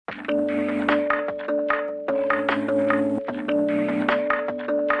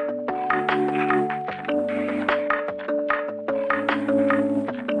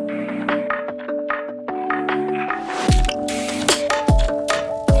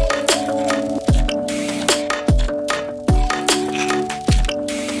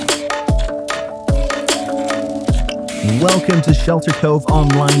Welcome to Shelter Cove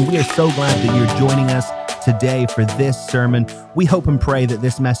Online. We are so glad that you're joining us today for this sermon. We hope and pray that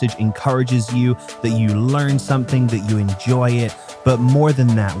this message encourages you, that you learn something, that you enjoy it. But more than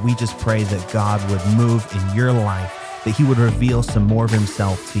that, we just pray that God would move in your life, that he would reveal some more of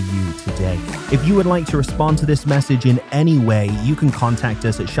himself to you today. If you would like to respond to this message in any way, you can contact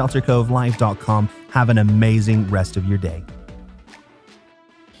us at sheltercovelive.com. Have an amazing rest of your day.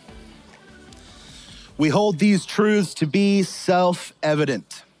 We hold these truths to be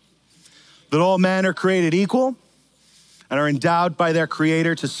self-evident, that all men are created equal and are endowed by their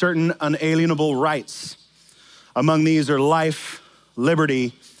Creator to certain unalienable rights. Among these are life,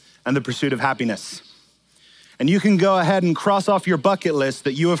 liberty, and the pursuit of happiness. And you can go ahead and cross off your bucket list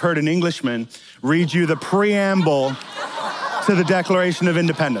that you have heard an Englishman read you the preamble to the Declaration of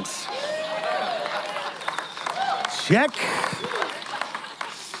Independence. Check.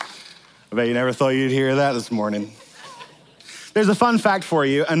 I bet you never thought you'd hear that this morning. There's a fun fact for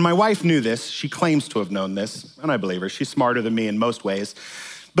you, and my wife knew this. She claims to have known this, and I believe her. She's smarter than me in most ways.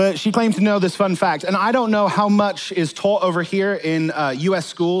 But she claims to know this fun fact, and I don't know how much is taught over here in US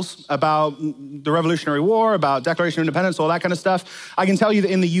schools about the Revolutionary War, about Declaration of Independence, all that kind of stuff. I can tell you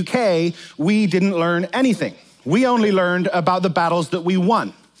that in the UK, we didn't learn anything. We only learned about the battles that we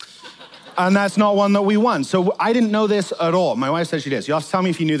won. And that's not one that we won. So I didn't know this at all. My wife said she did. So you'll have to tell me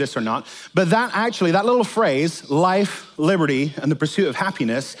if you knew this or not. But that little phrase, life, liberty, and the pursuit of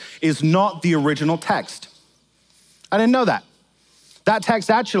happiness, is not the original text. I didn't know that. That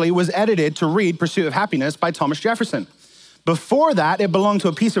text actually was edited to read Pursuit of Happiness by Thomas Jefferson. Before that, it belonged to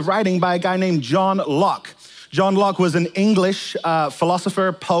a piece of writing by a guy named John Locke. John Locke was an English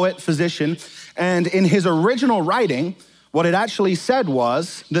philosopher, poet, physician. And in his original writing, what it actually said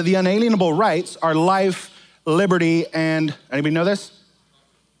was that the unalienable rights are life, liberty, and, anybody know this?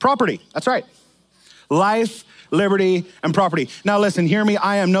 Property, that's right. Life, liberty, and property. Now listen, hear me,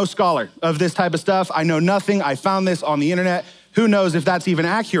 I am no scholar of this type of stuff. I know nothing, I found this on the internet. Who knows if that's even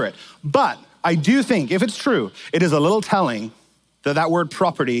accurate? But I do think, if it's true, it is a little telling that that word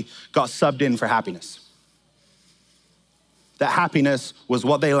property got subbed in for happiness. That happiness was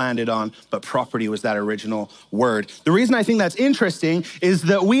what they landed on, but property was that original word. The reason I think that's interesting is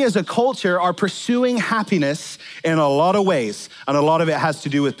that we as a culture are pursuing happiness in a lot of ways, and a lot of it has to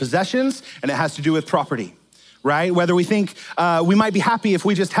do with possessions, and it has to do with property, right? Whether we think we might be happy if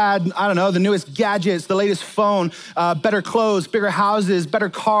we just had, I don't know, the newest gadgets, the latest phone, better clothes, bigger houses,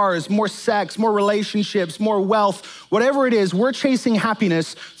 better cars, more sex, more relationships, more wealth, whatever it is, we're chasing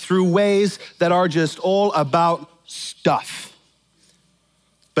happiness through ways that are just all about stuff.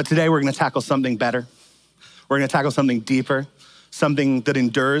 But today we're gonna tackle something better. We're gonna tackle something deeper, something that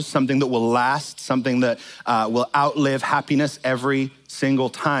endures, something that will last, something that will outlive happiness every single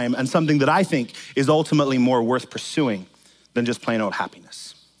time, and something that I think is ultimately more worth pursuing than just plain old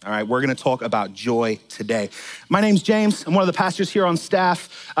happiness. All right, we're gonna talk about joy today. My name's James. I'm one of the pastors here on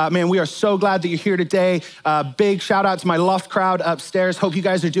staff. Man, we are so glad that you're here today. Big shout out to my Loft crowd upstairs. Hope you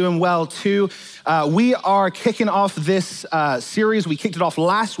guys are doing well too. We are kicking off this series. We kicked it off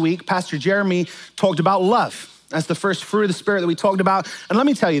last week. Pastor Jeremy talked about love. That's the first fruit of the Spirit that we talked about. And let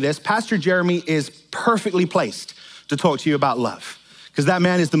me tell you this, Pastor Jeremy is perfectly placed to talk to you about love, because that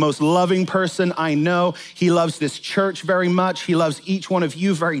man is the most loving person I know. He loves this church very much. He loves each one of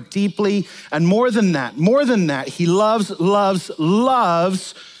you very deeply. And more than that, he loves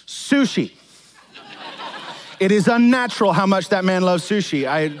sushi. It is unnatural how much that man loves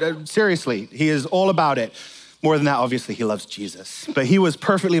sushi. Seriously, he is all about it. More than that, obviously, he loves Jesus. But he was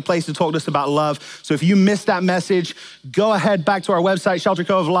perfectly placed to talk to us about love. So if you missed that message, go ahead back to our website,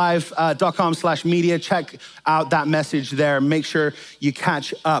 sheltercovelive.com/media. Check out that message there. Make sure you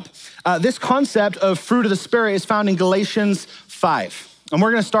catch up. This concept of fruit of the Spirit is found in Galatians 5. And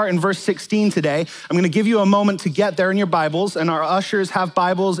we're gonna start in verse 16 today. I'm gonna give you a moment to get there in your Bibles, and our ushers have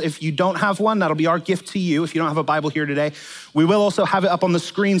Bibles. If you don't have one, that'll be our gift to you. If you don't have a Bible here today, we will also have it up on the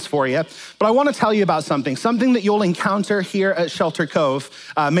screens for you. But I wanna tell you about something that you'll encounter here at Shelter Cove.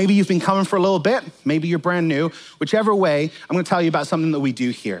 Maybe you've been coming for a little bit, maybe you're brand new. Whichever way, I'm gonna tell you about something that we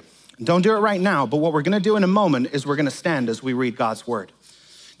do here. Don't do it right now, but what we're gonna do in a moment is we're gonna stand as we read God's word.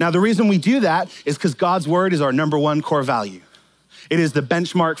 Now, the reason we do that is because God's word is our number one core value. It is the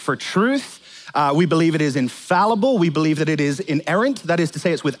benchmark for truth. We believe it is infallible. We believe that it is inerrant. That is to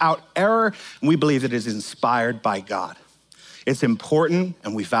say, it's without error. And we believe that it is inspired by God. It's important,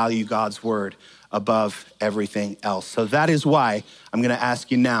 and we value God's word above everything else. So that is why I'm gonna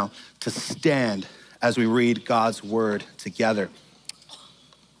ask you now to stand as we read God's word together.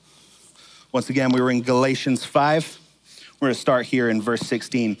 Once again, we were in Galatians 5. We're gonna start here in verse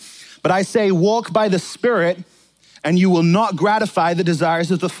 16. But I say, walk by the Spirit, and you will not gratify the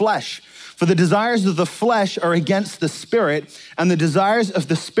desires of the flesh. For the desires of the flesh are against the Spirit, and the desires of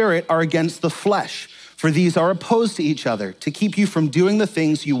the Spirit are against the flesh. For these are opposed to each other, to keep you from doing the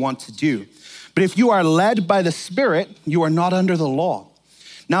things you want to do. But if you are led by the Spirit, you are not under the law.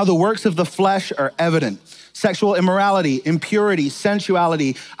 Now the works of the flesh are evident: sexual immorality, impurity,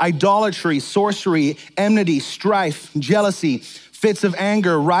 sensuality, idolatry, sorcery, enmity, strife, jealousy, fits of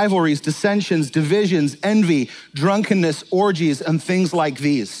anger, rivalries, dissensions, divisions, envy, drunkenness, orgies, and things like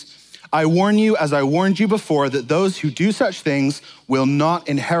these. I warn you, as I warned you before, that those who do such things will not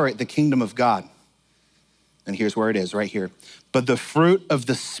inherit the kingdom of God. And here's where it is, right here. But the fruit of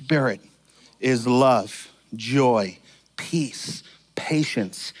the Spirit is love, joy, peace,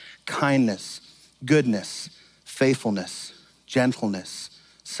 patience, kindness, goodness, faithfulness, gentleness,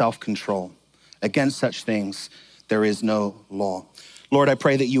 self-control. Against such things, there is no law. Lord, I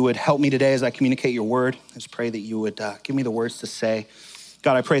pray that you would help me today as I communicate your word. I just pray that you would give me the words to say.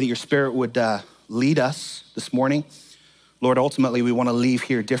 God, I pray that your Spirit would lead us this morning. Lord, ultimately, we want to leave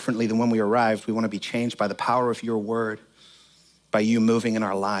here differently than when we arrived. We want to be changed by the power of your word, by you moving in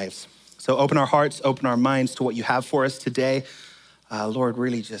our lives. So open our hearts, open our minds to what you have for us today. Lord,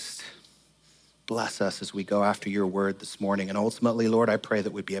 really just bless us as we go after your word this morning. And ultimately, Lord, I pray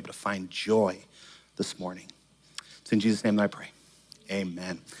that we'd be able to find joy this morning. It's in Jesus' name that I pray.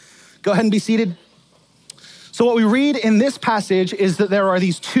 Amen. Go ahead and be seated. So what we read in this passage is that there are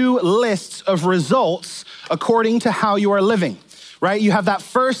these two lists of results according to how you are living, right? You have that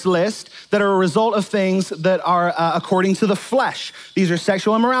first list that are a result of things that are according to the flesh. These are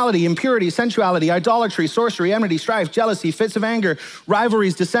sexual immorality, impurity, sensuality, idolatry, sorcery, enmity, strife, jealousy, fits of anger,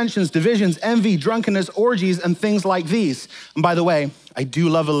 rivalries, dissensions, divisions, envy, drunkenness, orgies, and things like these. And by the way, I do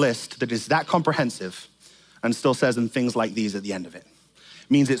love a list that is that comprehensive and still says "and things like these" at the end of it.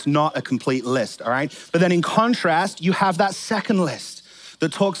 Means it's not a complete list, all right? But then in contrast, you have that second list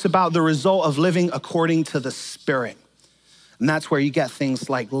that talks about the result of living according to the Spirit. And that's where you get things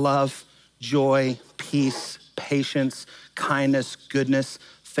like love, joy, peace, patience, kindness, goodness,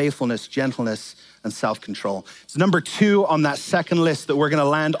 faithfulness, gentleness, and self-control. It's number 2 on that second list that we're gonna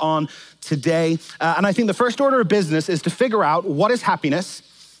land on today. And I think the first order of business is to figure out what is happiness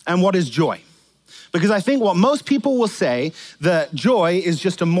and what is joy. Because I think what most people will say, that joy is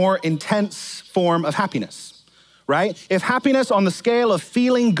just a more intense form of happiness, right? If happiness on the scale of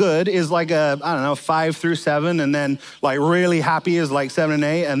feeling good is like a, 5 through 7, and then like really happy is like 7 and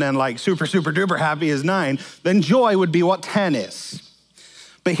 8, and then like super, super duper happy is 9, then joy would be what 10 is.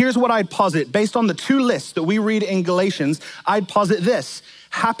 But here's what I'd posit. Based on the 2 lists that we read in Galatians, I'd posit this: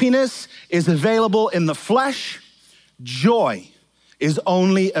 happiness is available in the flesh, joy is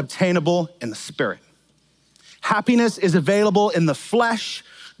only obtainable in the Spirit. Happiness is available in the flesh.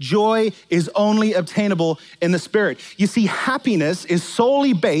 Joy is only obtainable in the Spirit. You see, happiness is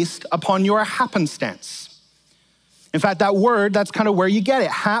solely based upon your happenstance. In fact, that word, that's kind of where you get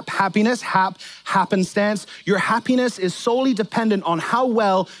it. Happiness, happenstance. Your happiness is solely dependent on how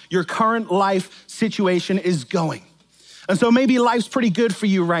well your current life situation is going. And so maybe life's pretty good for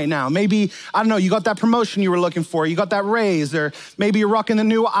you right now. Maybe, you got that promotion you were looking for, you got that raise, or maybe you're rocking the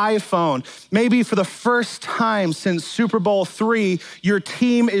new iPhone. Maybe for the first time since Super Bowl III, your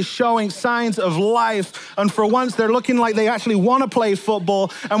team is showing signs of life. And for once, they're looking like they actually want to play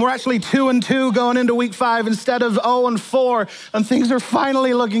football. And we're actually 2-2 going into week 5 instead of 0-4. And things are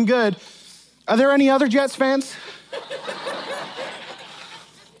finally looking good. Are there any other Jets fans?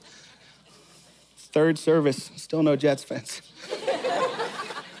 Third service, still no Jets fans.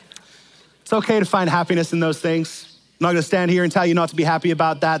 It's okay to find happiness in those things. I'm not gonna stand here and tell you not to be happy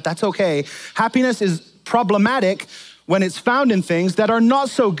about that. That's okay. Happiness is problematic when it's found in things that are not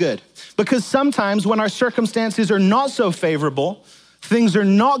so good. Because sometimes when our circumstances are not so favorable, things are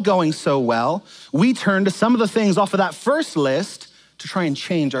not going so well, we turn to some of the things off of that first list to try and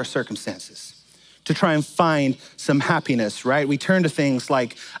change our circumstances, to try and find some happiness, right? We turn to things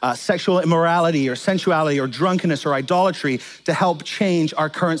like sexual immorality or sensuality or drunkenness or idolatry to help change our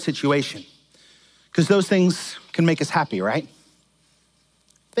current situation. Because those things can make us happy, right?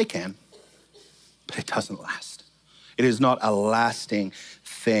 They can, but it doesn't last. It is not a lasting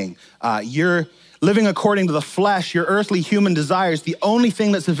thing. You're living according to the flesh, your earthly human desires. The only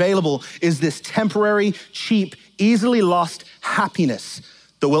thing that's available is this temporary, cheap, easily lost happiness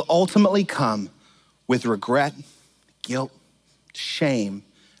that will ultimately come with regret, guilt, shame,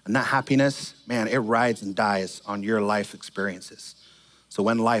 and that happiness, man, it rides and dies on your life experiences. So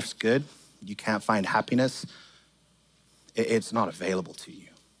when life's good, you can't find happiness, it's not available to you.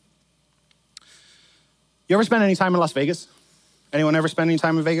 You ever spend any time in Las Vegas? Anyone ever spend any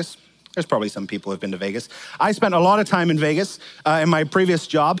time in Vegas? There's probably some people who have been to Vegas. I spent a lot of time in Vegas in my previous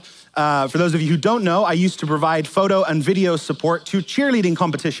job. For those of you who don't know, I used to provide photo and video support to cheerleading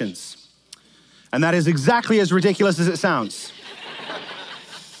competitions. And that is exactly as ridiculous as it sounds.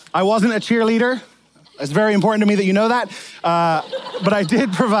 I wasn't a cheerleader. It's very important to me that you know that. But I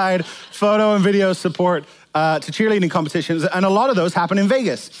did provide photo and video support to cheerleading competitions, and a lot of those happen in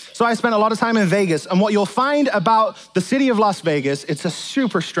Vegas. So I spent a lot of time in Vegas, and what you'll find about the city of Las Vegas, it's a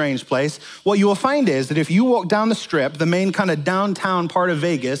super strange place. What you will find is that if you walk down the strip, the main kind of downtown part of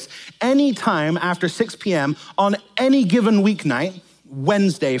Vegas, anytime after 6 p.m. on any given weeknight,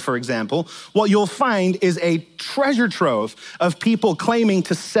 Wednesday, for example, what you'll find is a treasure trove of people claiming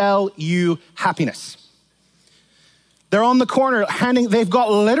to sell you happiness. They're on the corner they've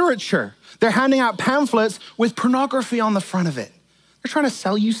got literature. They're handing out pamphlets with pornography on the front of it. They're trying to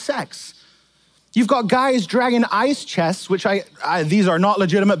sell you sex. You've got guys dragging ice chests, which these are not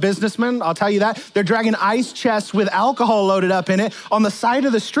legitimate businessmen, I'll tell you that. They're dragging ice chests with alcohol loaded up in it on the side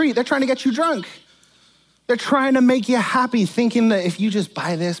of the street. They're trying to get you drunk. They're trying to make you happy, thinking that if you just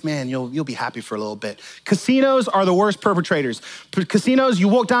buy this, man, you'll be happy for a little bit. Casinos are the worst perpetrators. Casinos, you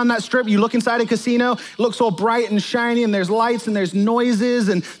walk down that strip, you look inside a casino, it looks all bright and shiny, and there's lights and there's noises,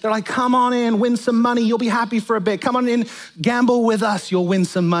 and they're like, come on in, win some money, you'll be happy for a bit. Come on in, gamble with us, you'll win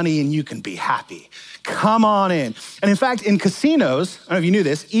some money and you can be happy. Come on in. And in fact, in casinos, I don't know if you knew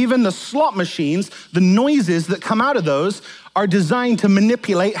this, even the slot machines, the noises that come out of those are designed to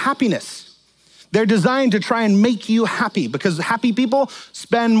manipulate happiness. They're designed to try and make you happy because happy people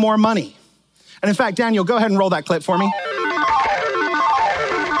spend more money. And in fact, Daniel, go ahead and roll that clip for me.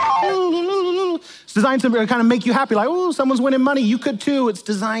 It's designed to kind of make you happy, like, oh, someone's winning money. You could too. It's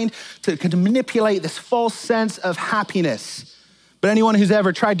designed to manipulate this false sense of happiness. But anyone who's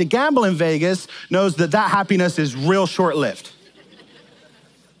ever tried to gamble in Vegas knows that that happiness is real short-lived.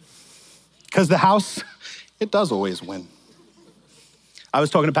 Because the house, it does always win. I was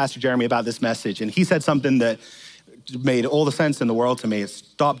talking to Pastor Jeremy about this message, and he said something that made all the sense in the world to me. It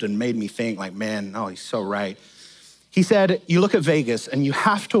stopped and made me think, like, man, no, he's so right. He said, you look at Vegas, and you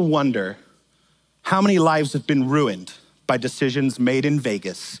have to wonder how many lives have been ruined by decisions made in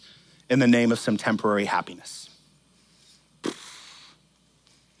Vegas in the name of some temporary happiness.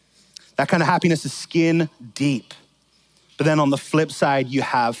 That kind of happiness is skin deep. But then on the flip side, you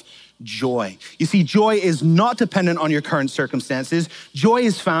have joy. You see, joy is not dependent on your current circumstances. Joy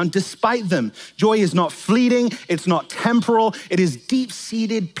is found despite them. Joy is not fleeting. It's not temporal. It is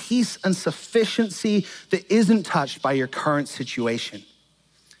deep-seated peace and sufficiency that isn't touched by your current situation.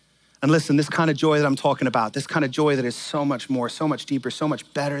 And listen, this kind of joy that I'm talking about, this kind of joy that is so much more, so much deeper, so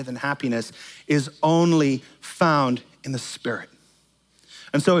much better than happiness is only found in the Spirit.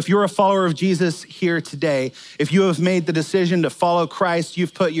 And so if you're a follower of Jesus here today, if you have made the decision to follow Christ,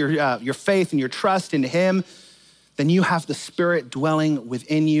 you've put your faith and your trust in him, then you have the Spirit dwelling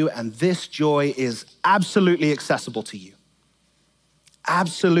within you, and this joy is absolutely accessible to you.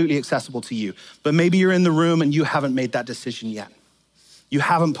 Absolutely accessible to you. But maybe you're in the room and you haven't made that decision yet. You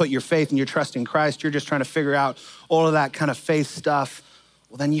haven't put your faith and your trust in Christ. You're just trying to figure out all of that kind of faith stuff.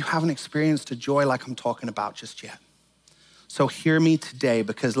 Well, then you haven't experienced a joy like I'm talking about just yet. So hear me today,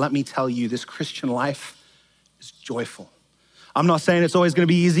 because let me tell you, this Christian life is joyful. I'm not saying it's always gonna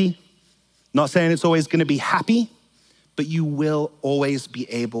be easy, not saying it's always gonna be happy, but you will always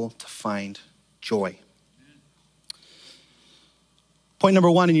be able to find joy. Point number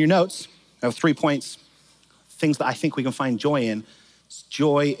one in your notes, I have 3 points, things that I think we can find joy in. It's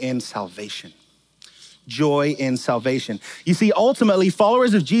joy in salvation. Joy in salvation. You see, ultimately,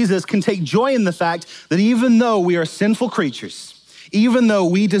 followers of Jesus can take joy in the fact that even though we are sinful creatures, even though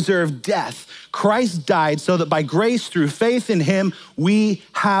we deserve death, Christ died so that by grace through faith in him, we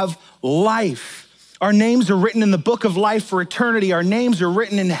have life. Our names are written in the book of life for eternity. Our names are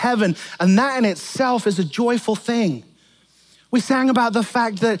written in heaven, and that in itself is a joyful thing. We sang about the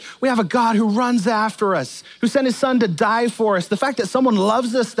fact that we have a God who runs after us, who sent his son to die for us. The fact that someone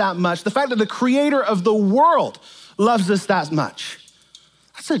loves us that much, the fact that the creator of the world loves us that much.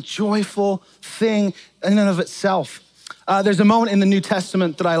 That's a joyful thing in and of itself. There's a moment in the New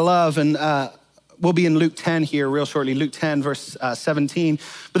Testament that I love, and we'll be in Luke 10 here real shortly, Luke 10, verse 17.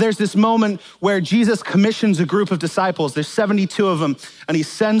 But there's this moment where Jesus commissions a group of disciples. There's 72 of them, and he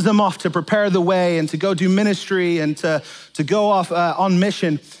sends them off to prepare the way and to go do ministry and to go off on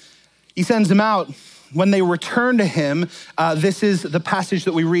mission. He sends them out. When they return to him, this is the passage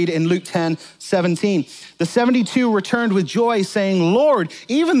that we read in Luke 10, 17. The 72 returned with joy, saying, Lord,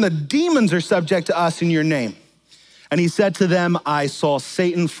 even the demons are subject to us in your name. And he said to them, I saw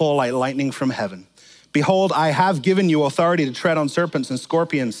Satan fall like lightning from heaven. Behold, I have given you authority to tread on serpents and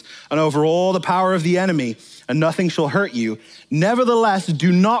scorpions and over all the power of the enemy, and nothing shall hurt you. Nevertheless,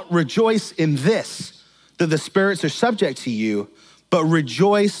 do not rejoice in this, that the spirits are subject to you, but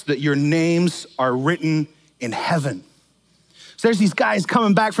rejoice that your names are written in heaven. So there's these guys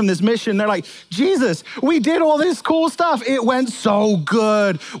coming back from this mission. They're like, Jesus, we did all this cool stuff. It went so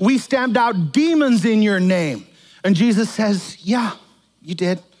good. We stamped out demons in your name. And Jesus says, yeah, you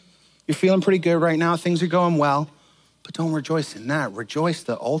did. You're feeling pretty good right now. Things are going well, but don't rejoice in that. Rejoice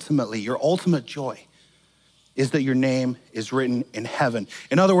that ultimately, your ultimate joy is that your name is written in heaven.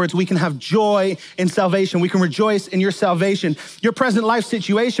 In other words, we can have joy in salvation. We can rejoice in your salvation. Your present life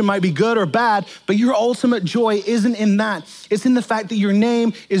situation might be good or bad, but your ultimate joy isn't in that. It's in the fact that your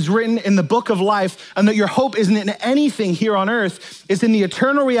name is written in the book of life and that your hope isn't in anything here on earth. It's in the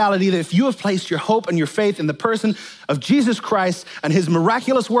eternal reality that if you have placed your hope and your faith in the person of Jesus Christ and his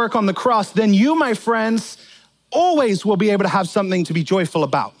miraculous work on the cross, then you, my friends, always will be able to have something to be joyful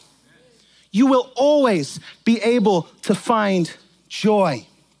about. You will always be able to find joy.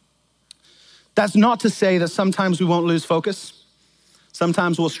 That's not to say that sometimes we won't lose focus.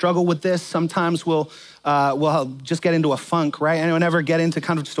 Sometimes we'll struggle with this. Sometimes we'll just get into a funk, right? Anyone ever get into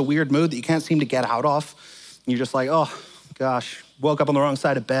kind of just a weird mood that you can't seem to get out of? And you're just like, oh gosh, woke up on the wrong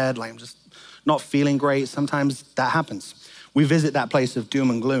side of bed. Like I'm just not feeling great. Sometimes that happens. We visit that place of doom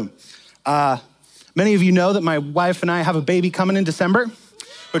and gloom. Many of you know that my wife and I have a baby coming in December,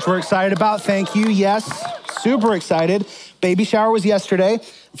 which we're excited about. Thank you. Yes, super excited. Baby shower was yesterday.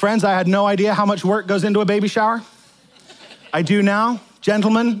 Friends, I had no idea how much work goes into a baby shower. I do now.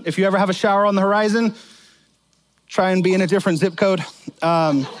 Gentlemen, if you ever have a shower on the horizon, try and be in a different zip code.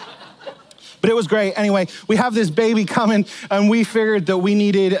 But it was great. Anyway, we have this baby coming and we figured that we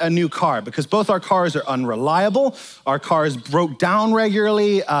needed a new car because both our cars are unreliable. Our cars broke down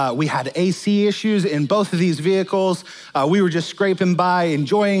regularly. We had AC issues in both of these vehicles. We were just scraping by,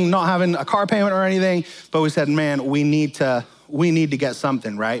 enjoying not having a car payment or anything. But we said, man, we need to get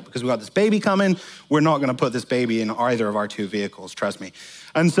something, right? Because we got this baby coming. We're not gonna put this baby in either of our two vehicles, trust me.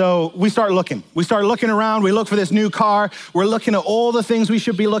 And so we start looking. We start looking around. We look for this new car. We're looking at all the things we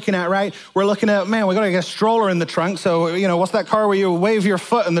should be looking at, right? We're looking at, man, we gotta get a stroller in the trunk. So, you know, what's that car where you wave your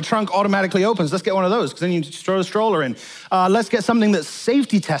foot and the trunk automatically opens? Let's get one of those, because then you just throw the stroller in. Let's get something that's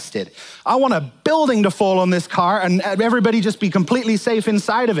safety tested. I want a building to fall on this car and everybody just be completely safe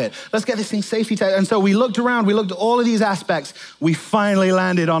inside of it. Let's get this thing safety tested. And so we looked around, we looked at all of these aspects. We finally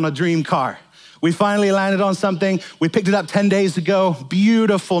landed on a dream car. We finally landed on something. We picked it up 10 days ago.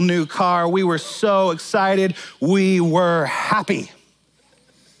 Beautiful new car. We were so excited. We were happy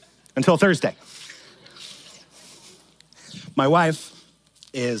until Thursday. My wife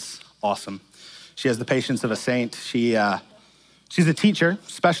is awesome. She has the patience of a saint. She's a teacher,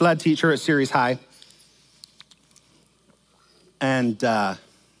 special ed teacher at Ceres High. And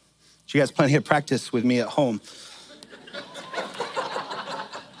she has plenty of practice with me at home.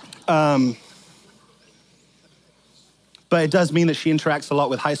 But it does mean that she interacts a lot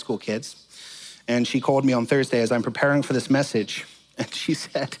with high school kids. And she called me on Thursday as I'm preparing for this message. And she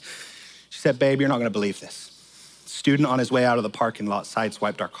said, babe, you're not gonna believe this. Student on his way out of the parking lot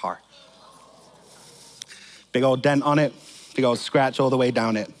sideswiped our car. Big old dent on it, big old scratch all the way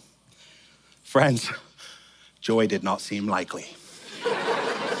down it. Friends, joy did not seem likely.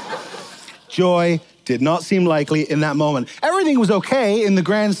 Joy did not seem likely in that moment. Everything was okay in the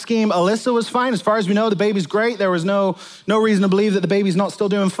grand scheme. Alyssa was fine. As far as we know, the baby's great. There was no reason to believe that the baby's not still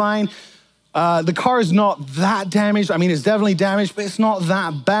doing fine. The car's not that damaged. I mean, it's definitely damaged, but it's not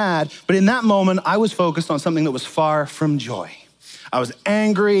that bad. But in that moment, I was focused on something that was far from joy. I was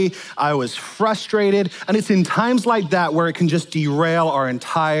angry, I was frustrated, and it's in times like that where it can just derail our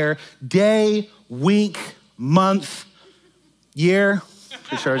entire day, week, month, year.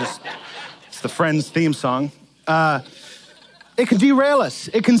 Pretty sure it's the Friends theme song. It can derail us.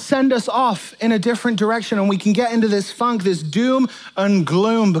 It can send us off in a different direction, and we can get into this funk, this doom and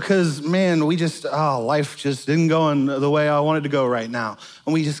gloom because, man, life just didn't go in the way I wanted to go right now.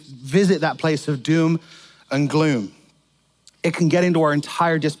 And we just visit that place of doom and gloom. It can get into our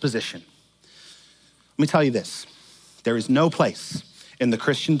entire disposition. Let me tell you this. There is no place in the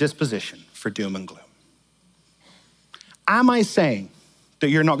Christian disposition for doom and gloom. Am I saying that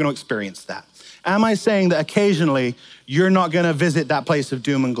you're not going to experience that? Am I saying that occasionally you're not going to visit that place of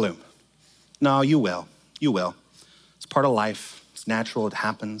doom and gloom? No, you will. You will. It's part of life. It's natural. It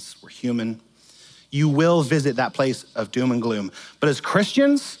happens. We're human. You will visit that place of doom and gloom. But as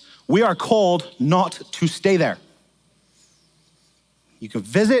Christians, we are called not to stay there. You can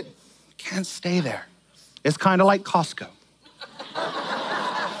visit, you can't stay there. It's kind of like Costco.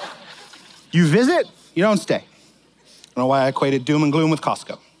 You visit, you don't stay. I don't know why I equated doom and gloom with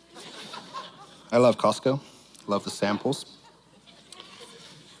Costco. I love Costco, love the samples.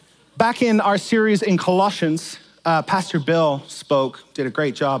 Back in our series in Colossians, Pastor Bill did a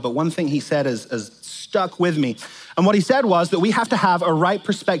great job, but one thing he said has stuck with me. And what he said was that we have to have a right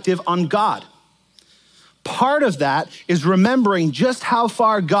perspective on God. Part of that is remembering just how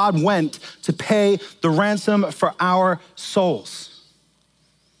far God went to pay the ransom for our souls,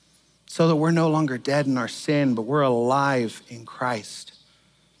 so that we're no longer dead in our sin, but we're alive in Christ.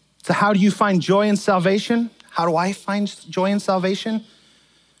 So how do you find joy in salvation? How do I find joy in salvation?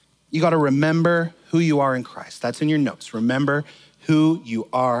 You got to remember who you are in Christ. That's in your notes. Remember who you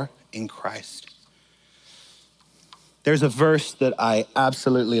are in Christ. There's a verse that I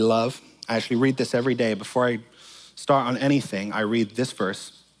absolutely love. I actually read this every day. Before I start on anything, I read this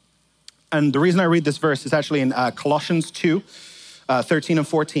verse. And the reason I read this verse is actually in Colossians 2, 13 and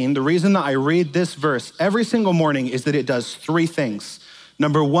 14. The reason that I read this verse every single morning is that it does three things.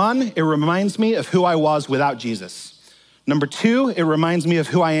 Number one, it reminds me of who I was without Jesus. Number two, it reminds me of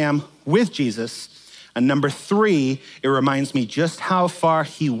who I am with Jesus. And number three, it reminds me just how far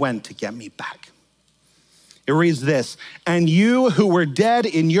he went to get me back. It reads this: and you who were dead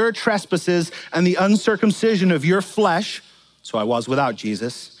in your trespasses and the uncircumcision of your flesh, so I was without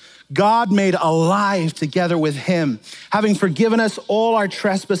Jesus, God made alive together with him, having forgiven us all our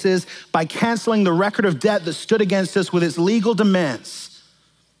trespasses by canceling the record of debt that stood against us with its legal demands.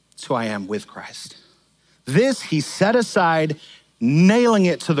 So I am with Christ. This he set aside, nailing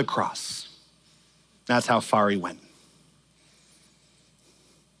it to the cross. That's how far he went.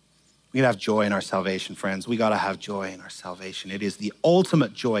 We gotta have joy in our salvation, friends. We gotta have joy in our salvation. It is the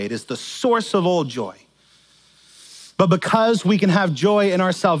ultimate joy. It is the source of all joy. But because we can have joy in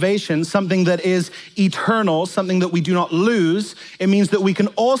our salvation, something that is eternal, something that we do not lose, it means that we can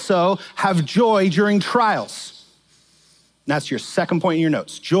also have joy during trials. That's your second point in your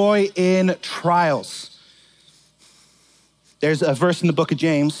notes. Joy in trials. There's a verse in the book of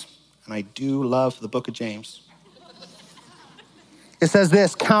James, and I do love the book of James. It says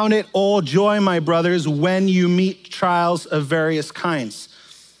this: count it all joy, my brothers, when you meet trials of various kinds.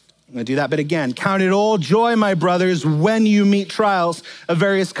 I'm gonna do that bit again. Count it all joy, my brothers, when you meet trials of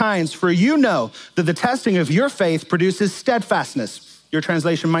various kinds. For you know that the testing of your faith produces steadfastness. Your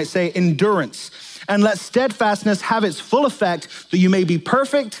translation might say endurance. And let steadfastness have its full effect, that you may be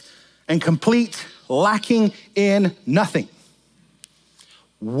perfect and complete, lacking in nothing.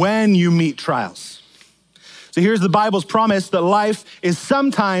 When you meet trials. So here's the Bible's promise that life is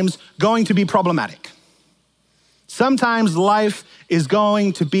sometimes going to be problematic. Sometimes life is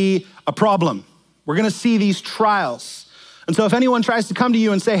going to be a problem. We're gonna see these trials. And so if anyone tries to come to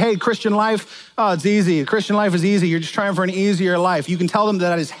you and say, hey, Christian life, oh, it's easy. Christian life is easy. You're just trying for an easier life. You can tell them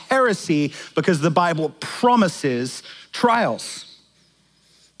that is heresy, because the Bible promises trials.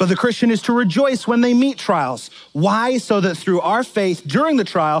 But the Christian is to rejoice when they meet trials. Why? So that through our faith during the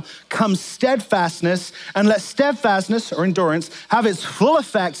trial comes steadfastness, and let steadfastness or endurance have its full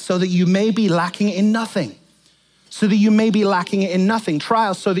effect, so that you may be lacking in nothing. So that you may be lacking in nothing.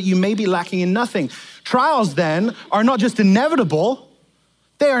 Trials, so that you may be lacking in nothing. Trials then are not just inevitable,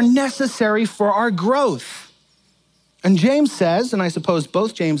 they are necessary for our growth. And James says, and I suppose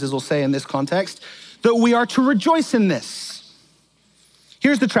both Jameses will say in this context, that we are to rejoice in this.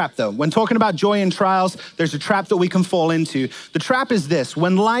 Here's the trap though. When talking about joy in trials, there's a trap that we can fall into. The trap is this: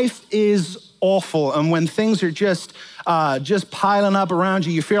 when life is awful and when things are just piling up around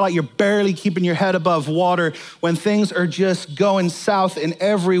you, you feel like you're barely keeping your head above water, when things are just going south in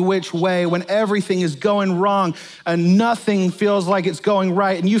every which way, when everything is going wrong and nothing feels like it's going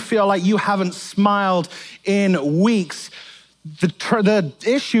right, and you feel like you haven't smiled in weeks, the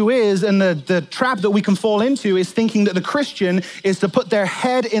issue is, and the trap that we can fall into is thinking that the Christian is to put their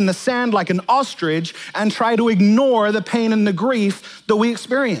head in the sand like an ostrich and try to ignore the pain and the grief that we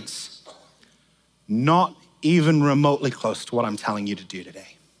experience. Not even remotely close to what I'm telling you to do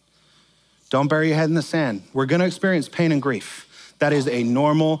today. Don't bury your head in the sand. We're gonna experience pain and grief. That is a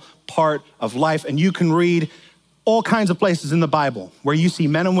normal part of life, and you can read all kinds of places in the Bible where you see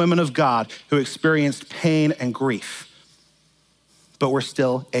men and women of God who experienced pain and grief, but we're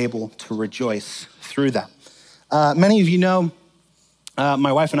still able to rejoice through that. Many of you know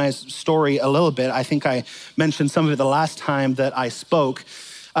my wife and I's story a little bit. I think I mentioned some of it the last time that I spoke.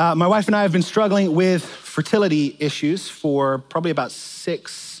 My wife and I have been struggling with fertility issues for probably about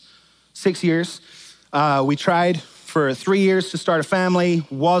six years. We tried for 3 years to start a family,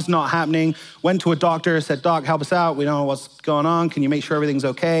 was not happening. Went to a doctor, said, "Doc, help us out. We don't know what's going on. Can you make sure everything's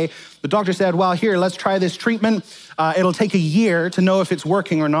okay?" The doctor said, "Well, here, let's try this treatment. It'll take a year to know if it's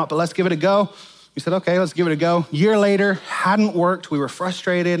working or not, but let's give it a go." We said, "Okay, let's give it a go." Year later, hadn't worked. We were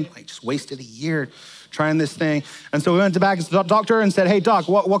frustrated, just wasted a year trying this thing. And so we went back to the doctor and said, "Hey, Doc,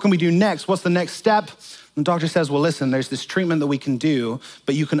 what can we do next? What's the next step?" And the doctor says, "Well, listen, there's this treatment that we can do,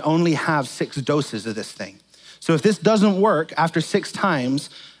 but you can only have 6 doses of this thing. So if this doesn't work after 6 times,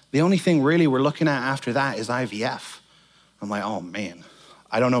 the only thing really we're looking at after that is IVF." I'm like, oh man,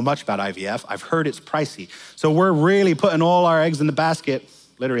 I don't know much about IVF. I've heard it's pricey. So we're really putting all our eggs in the basket,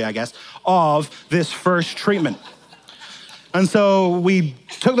 literally, I guess, of this first treatment. And so we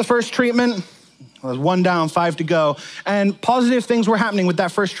took the first treatment. It was 1 down, 5 to go. And positive things were happening with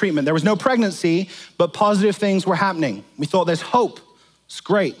that first treatment. There was no pregnancy, but positive things were happening. We thought there's hope. It's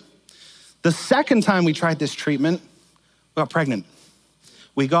great. The second time we tried this treatment, we got pregnant.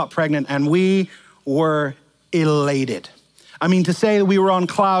 We got pregnant and we were elated. I mean, to say that we were on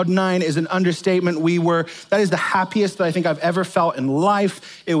cloud 9 is an understatement. That is the happiest that I think I've ever felt in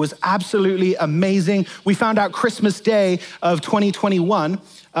life. It was absolutely amazing. We found out Christmas Day of 2021,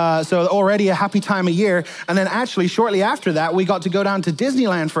 so already a happy time of year. And then actually shortly after that, we got to go down to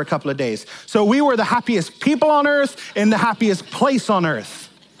Disneyland for a couple of days. So we were the happiest people on earth in the happiest place on earth.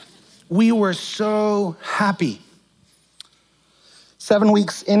 We were so happy. 7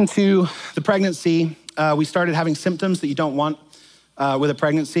 weeks into the pregnancy, we started having symptoms that you don't want with a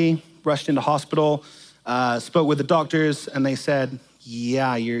pregnancy. Rushed into hospital, spoke with the doctors, and they said,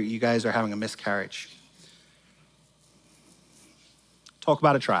 "Yeah, you guys are having a miscarriage." Talk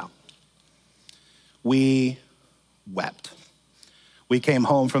about a trial. We wept. We came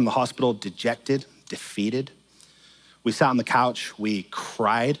home from the hospital dejected, defeated. We sat on the couch, we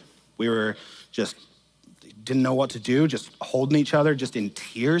cried. We were just, didn't know what to do, just holding each other, just in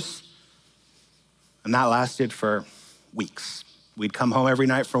tears. And that lasted for weeks. We'd come home every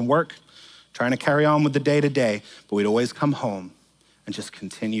night from work, trying to carry on with the day-to-day, but we'd always come home and just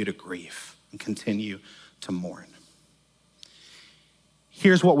continue to grieve and continue to mourn.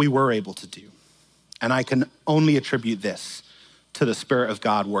 Here's what we were able to do. And I can only attribute this to the Spirit of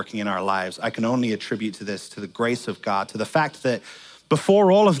God working in our lives. I can only attribute to this, to the grace of God, to the fact that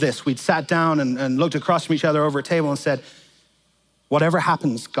before all of this, we'd sat down and looked across from each other over a table and said, whatever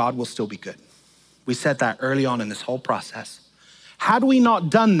happens, God will still be good. We said that early on in this whole process. Had we not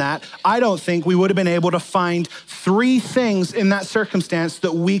done that, I don't think we would have been able to find 3 things in that circumstance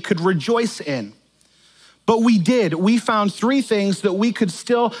that we could rejoice in. But we did. We found 3 things that we could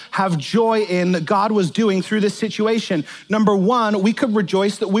still have joy in that God was doing through this situation. Number 1, we could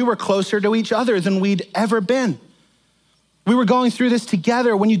rejoice that we were closer to each other than we'd ever been. We were going through this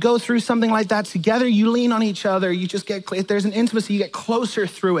together. When you go through something like that together, you lean on each other. You just get, if there's an intimacy, you get closer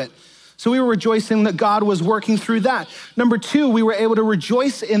through it. So we were rejoicing that God was working through that. Number 2, we were able to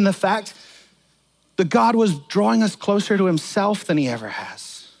rejoice in the fact that God was drawing us closer to himself than he ever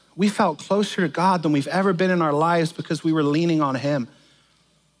has. We felt closer to God than we've ever been in our lives because we were leaning on him.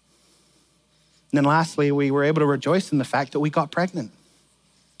 And then lastly, we were able to rejoice in the fact that we got pregnant.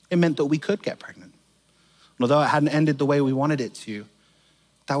 It meant that we could get pregnant. And although it hadn't ended the way we wanted it to,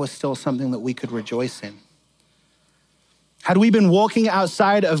 that was still something that we could rejoice in. Had we been walking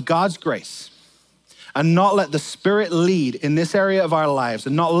outside of God's grace and not let the Spirit lead in this area of our lives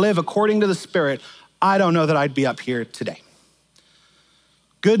and not live according to the Spirit, I don't know that I'd be up here today.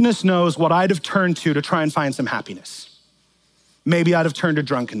 Goodness knows what I'd have turned to try and find some happiness. Maybe I'd have turned to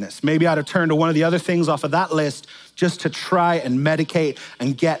drunkenness. Maybe I'd have turned to one of the other things off of that list just to try and medicate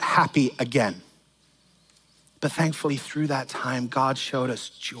and get happy again. But thankfully through that time, God showed us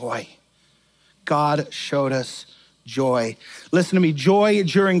joy. God showed us joy. Listen to me, joy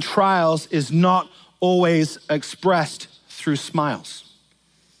during trials is not always expressed through smiles.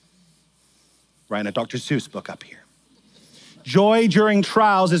 Writing a Dr. Seuss book up here. Joy during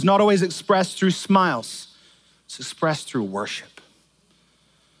trials is not always expressed through smiles. It's expressed through worship.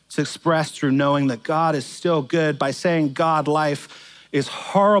 It's expressed through knowing that God is still good by saying, God, life is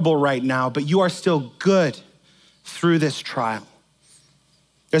horrible right now, but you are still good through this trial.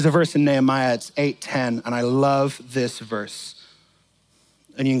 There's a verse in Nehemiah, it's 8:10, and I love this verse.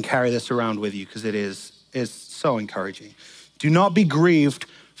 And you can carry this around with you because it is so encouraging. Do not be grieved,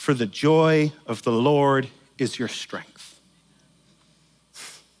 for the joy of the Lord is your strength.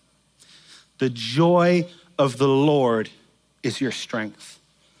 The joy of the Lord is your strength.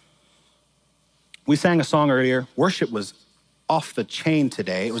 We sang a song earlier. Worship was off the chain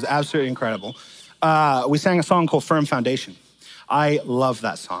today. It was absolutely incredible. We sang a song called Firm Foundation. I love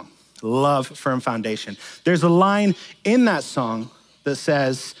that song. Love, firm foundation. There's a line in that song that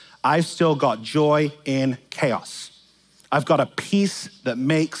says, I've still got joy in chaos. I've got a peace that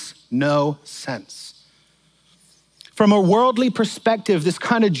makes no sense. From a worldly perspective, this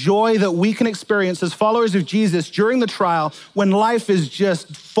kind of joy that we can experience as followers of Jesus during the trial, when life is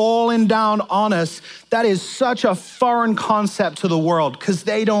just falling down on us, that is such a foreign concept to the world because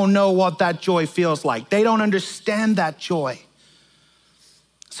they don't know what that joy feels like. They don't understand that joy.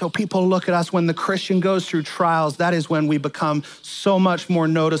 So people look at us when the Christian goes through trials, that is when we become so much more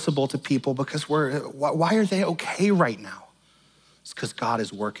noticeable to people because why are they okay right now? It's because God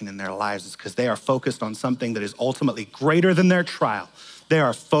is working in their lives. It's because they are focused on something that is ultimately greater than their trial. They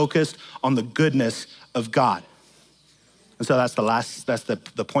are focused on the goodness of God. And so that's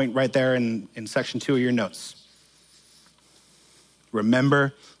the point right there in section 2 of your notes.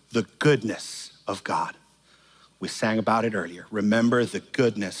 Remember the goodness of God. We sang about it earlier. Remember the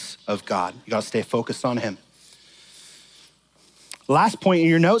goodness of God. You gotta stay focused on him. Last point in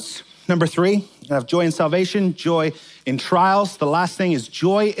your notes, number 3, you have joy in salvation, joy in trials. The last thing is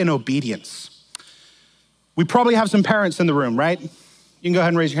joy in obedience. We probably have some parents in the room, right? You can go ahead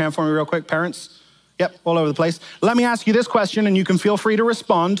and raise your hand for me real quick, parents. Yep, all over the place. Let me ask you this question and you can feel free to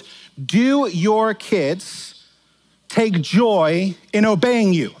respond. Do your kids take joy in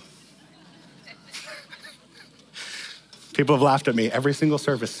obeying you? People have laughed at me every single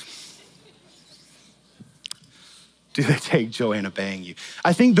service. Do they take joy in obeying you?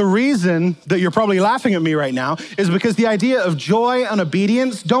 I think the reason that you're probably laughing at me right now is because the idea of joy and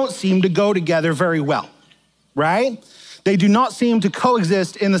obedience don't seem to go together very well, right? They do not seem to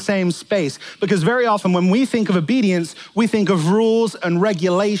coexist in the same space because very often when we think of obedience, we think of rules and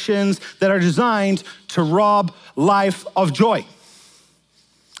regulations that are designed to rob life of joy.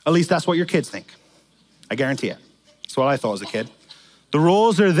 At least that's what your kids think. I guarantee it. That's what I thought as a kid. The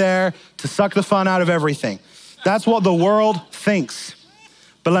rules are there to suck the fun out of everything. That's what the world thinks.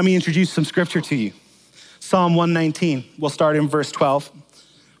 But let me introduce some scripture to you. Psalm 119, we'll start in verse 12.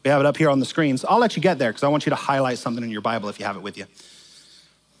 We have it up here on the screens. I'll let you get there because I want you to highlight something in your Bible if you have it with you.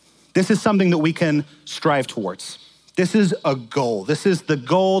 This is something that we can strive towards. This is a goal. This is the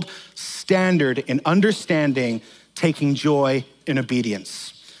gold standard in understanding taking joy in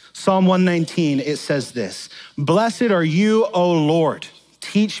obedience. Psalm 119, it says this, "Blessed are you, O Lord,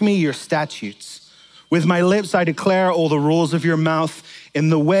 teach me your statutes. With my lips I declare all the rules of your mouth. In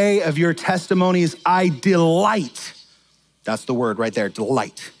the way of your testimonies I delight." That's the word right there,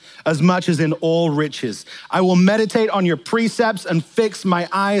 delight. "As much as in all riches. I will meditate on your precepts and fix my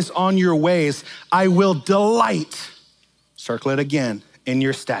eyes on your ways. I will delight," circle it again, "in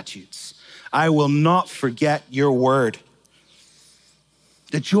your statutes. I will not forget your word."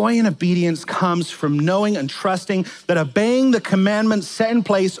 The joy in obedience comes from knowing and trusting that obeying the commandments set in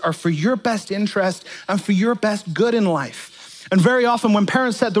place are for your best interest and for your best good in life. And very often when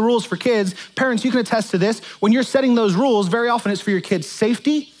parents set the rules for kids, parents, you can attest to this, when you're setting those rules, very often it's for your kids'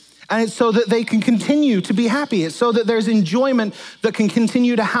 safety and it's so that they can continue to be happy. It's so that there's enjoyment that can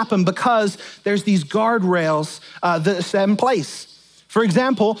continue to happen because there's these guardrails that are set in place. For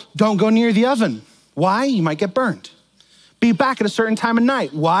example, don't go near the oven. Why? You might get burned. Be back at a certain time of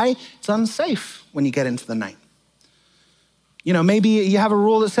night. Why? It's unsafe when you get into the night. You know, maybe you have a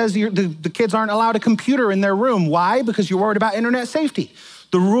rule that says the kids aren't allowed a computer in their room. Why? Because you're worried about internet safety.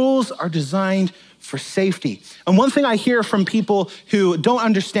 The rules are designed for safety. And one thing I hear from people who don't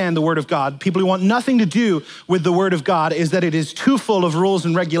understand the Word of God, people who want nothing to do with the Word of God, is that it is too full of rules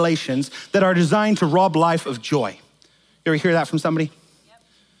and regulations that are designed to rob life of joy. You ever hear that from somebody? Yep.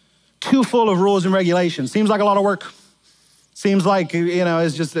 Too full of rules and regulations. Seems like a lot of work. Seems like, you know,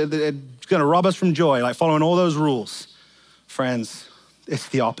 it's gonna rob us from joy, like following all those rules. Friends, it's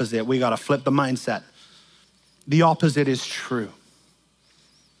the opposite. We gotta flip the mindset. The opposite is true.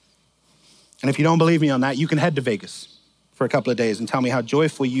 And if you don't believe me on that, you can head to Vegas for a couple of days and tell me how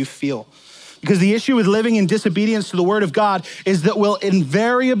joyful you feel. Because the issue with living in disobedience to the Word of God is that will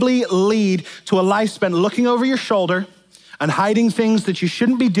invariably lead to a life spent looking over your shoulder and hiding things that you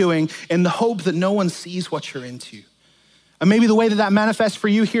shouldn't be doing in the hope that no one sees what you're into. And maybe the way that manifests for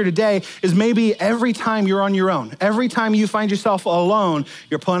you here today is maybe every time you're on your own, every time you find yourself alone,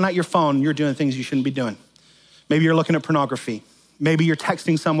 you're pulling out your phone and you're doing things you shouldn't be doing. Maybe you're looking at pornography. Maybe you're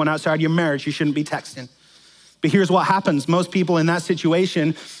texting someone outside your marriage you shouldn't be texting. But here's what happens. Most people in that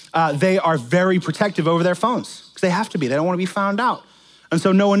situation, they are very protective over their phones because they have to be. They don't want to be found out. And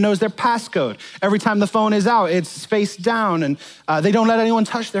so no one knows their passcode. Every time the phone is out, it's face down and they don't let anyone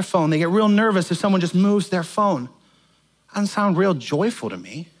touch their phone. They get real nervous if someone just moves their phone. That doesn't sound real joyful to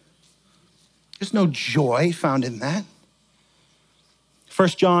me. There's no joy found in that. 1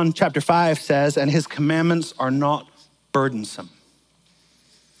 John chapter 5 says, and his commandments are not burdensome.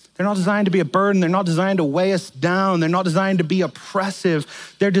 They're not designed to be a burden. They're not designed to weigh us down. They're not designed to be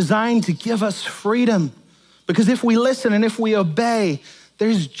oppressive. They're designed to give us freedom. Because if we listen and if we obey,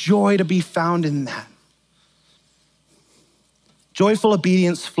 there's joy to be found in that. Joyful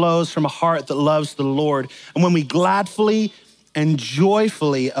obedience flows from a heart that loves the Lord. And when we gladly and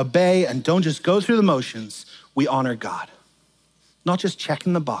joyfully obey and don't just go through the motions, we honor God. Not just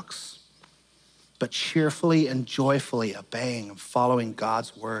checking the box, but cheerfully and joyfully obeying and following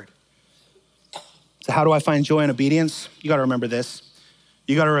God's word. So how do I find joy in obedience? You gotta remember this.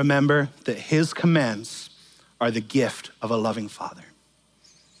 You gotta remember that his commands are the gift of a loving Father.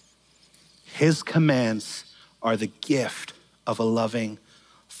 His commands are the gift of a loving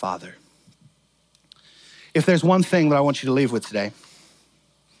Father. If there's one thing that I want you to leave with today,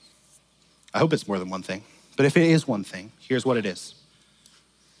 I hope it's more than one thing, but if it is one thing, here's what it is.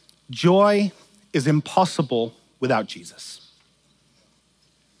 Joy is impossible without Jesus.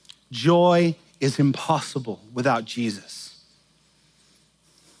 Joy is impossible without Jesus.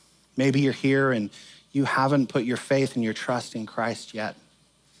 Maybe you're here and you haven't put your faith and your trust in Christ yet.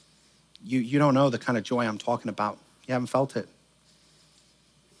 You don't know the kind of joy I'm talking about. You haven't felt it.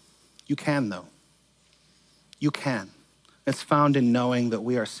 You can though. You can. It's found in knowing that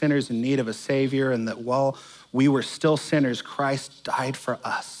we are sinners in need of a Savior and that while we were still sinners, Christ died for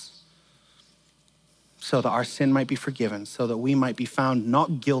us so that our sin might be forgiven, so that we might be found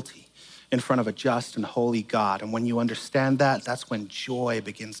not guilty in front of a just and holy God. And when you understand that, that's when joy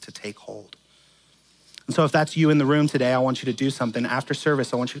begins to take hold. And so if that's you in the room today, I want you to do something. After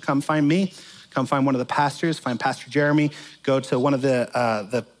service, I want you to come find me, come find one of the pastors, find Pastor Jeremy, go to one of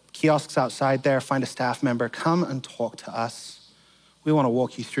the kiosks outside there, find a staff member, come and talk to us. We want to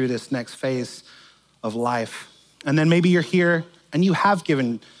walk you through this next phase of life. And then maybe you're here and you have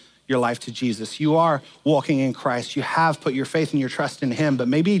given your life to Jesus. You are walking in Christ. You have put your faith and your trust in him, but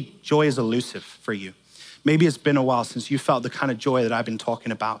maybe joy is elusive for you. Maybe it's been a while since you felt the kind of joy that I've been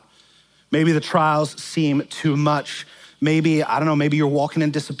talking about. Maybe the trials seem too much. Maybe, I don't know, maybe you're walking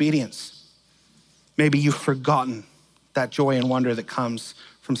in disobedience. Maybe you've forgotten that joy and wonder that comes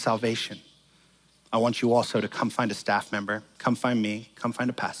from salvation. I want you also to come find a staff member, come find me, come find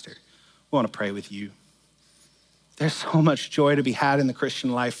a pastor. We want to pray with you. There's so much joy to be had in the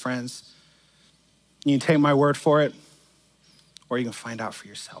Christian life, friends. You can take my word for it, or you can find out for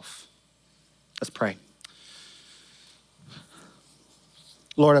yourself. Let's pray.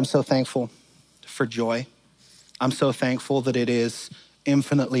 Lord, I'm so thankful for joy. I'm so thankful that it is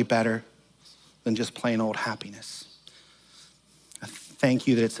infinitely better than just plain old happiness. I thank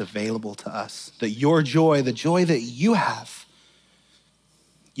you that it's available to us, that your joy, the joy that you have,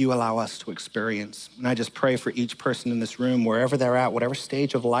 you allow us to experience. And I just pray for each person in this room, wherever they're at, whatever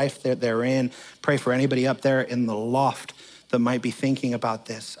stage of life that they're in. Pray for anybody up there in the loft that might be thinking about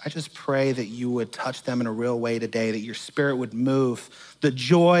this. I just pray that you would touch them in a real way today, that your spirit would move, that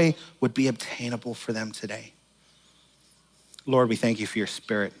joy would be obtainable for them today. Lord, we thank you for your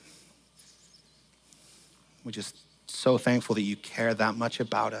spirit. We're just so thankful that you care that much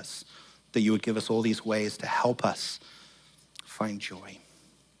about us, that you would give us all these ways to help us find joy.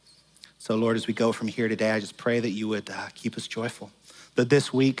 So Lord, as we go from here today, I just pray that you would keep us joyful, that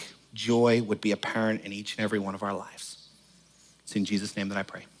this week joy would be apparent in each and every one of our lives. It's in Jesus' name that I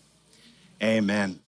pray. Amen.